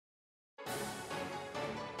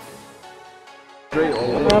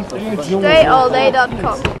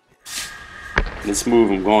DreAllDay.com. This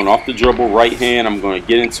move, I'm going off the dribble, right hand. I'm going to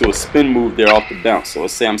get into a spin move there off the bounce. So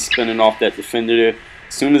let's say I'm spinning off that defender there.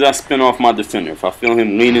 As soon as I spin off my defender, if I feel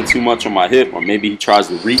him leaning too much on my hip, or maybe he tries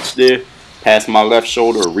to reach there, past my left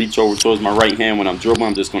shoulder, or reach over towards my right hand when I'm dribbling,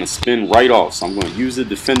 I'm just going to spin right off. So I'm going to use the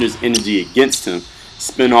defender's energy against him,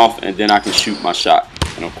 spin off, and then I can shoot my shot.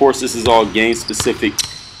 And of course, this is all game specific,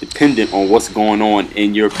 dependent on what's going on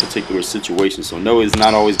in your particular situation. So no, it's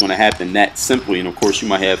not always going to happen that simply. And of course, you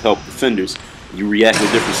might have help defenders. You react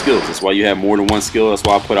with different skills. That's why you have more than one skill. That's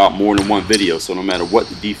why I put out more than one video. So no matter what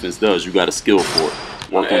the defense does, you got a skill for it.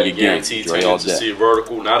 Work on your guaranteed 10 inches to your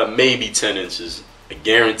vertical, not a maybe 10 inches. A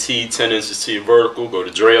guaranteed 10 inches to your vertical. Go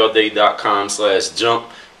to DreAllDay.com/jump.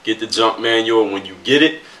 Get the jump manual. When you get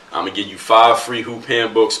it, I'm going to give you 5 free hoop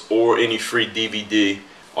handbooks or any free DVD.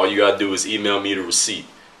 All you got to do is email me the receipt.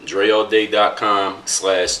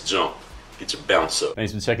 DreAllDay.com/jump. Get your bounce up.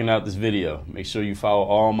 Thanks for checking out this video. Make sure you follow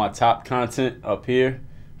all my top content up here.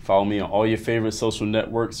 Follow me on all your favorite social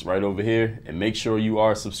networks right over here. And make sure you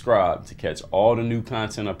are subscribed to catch all the new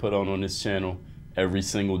content I put on this channel every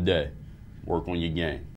single day. Work on your game.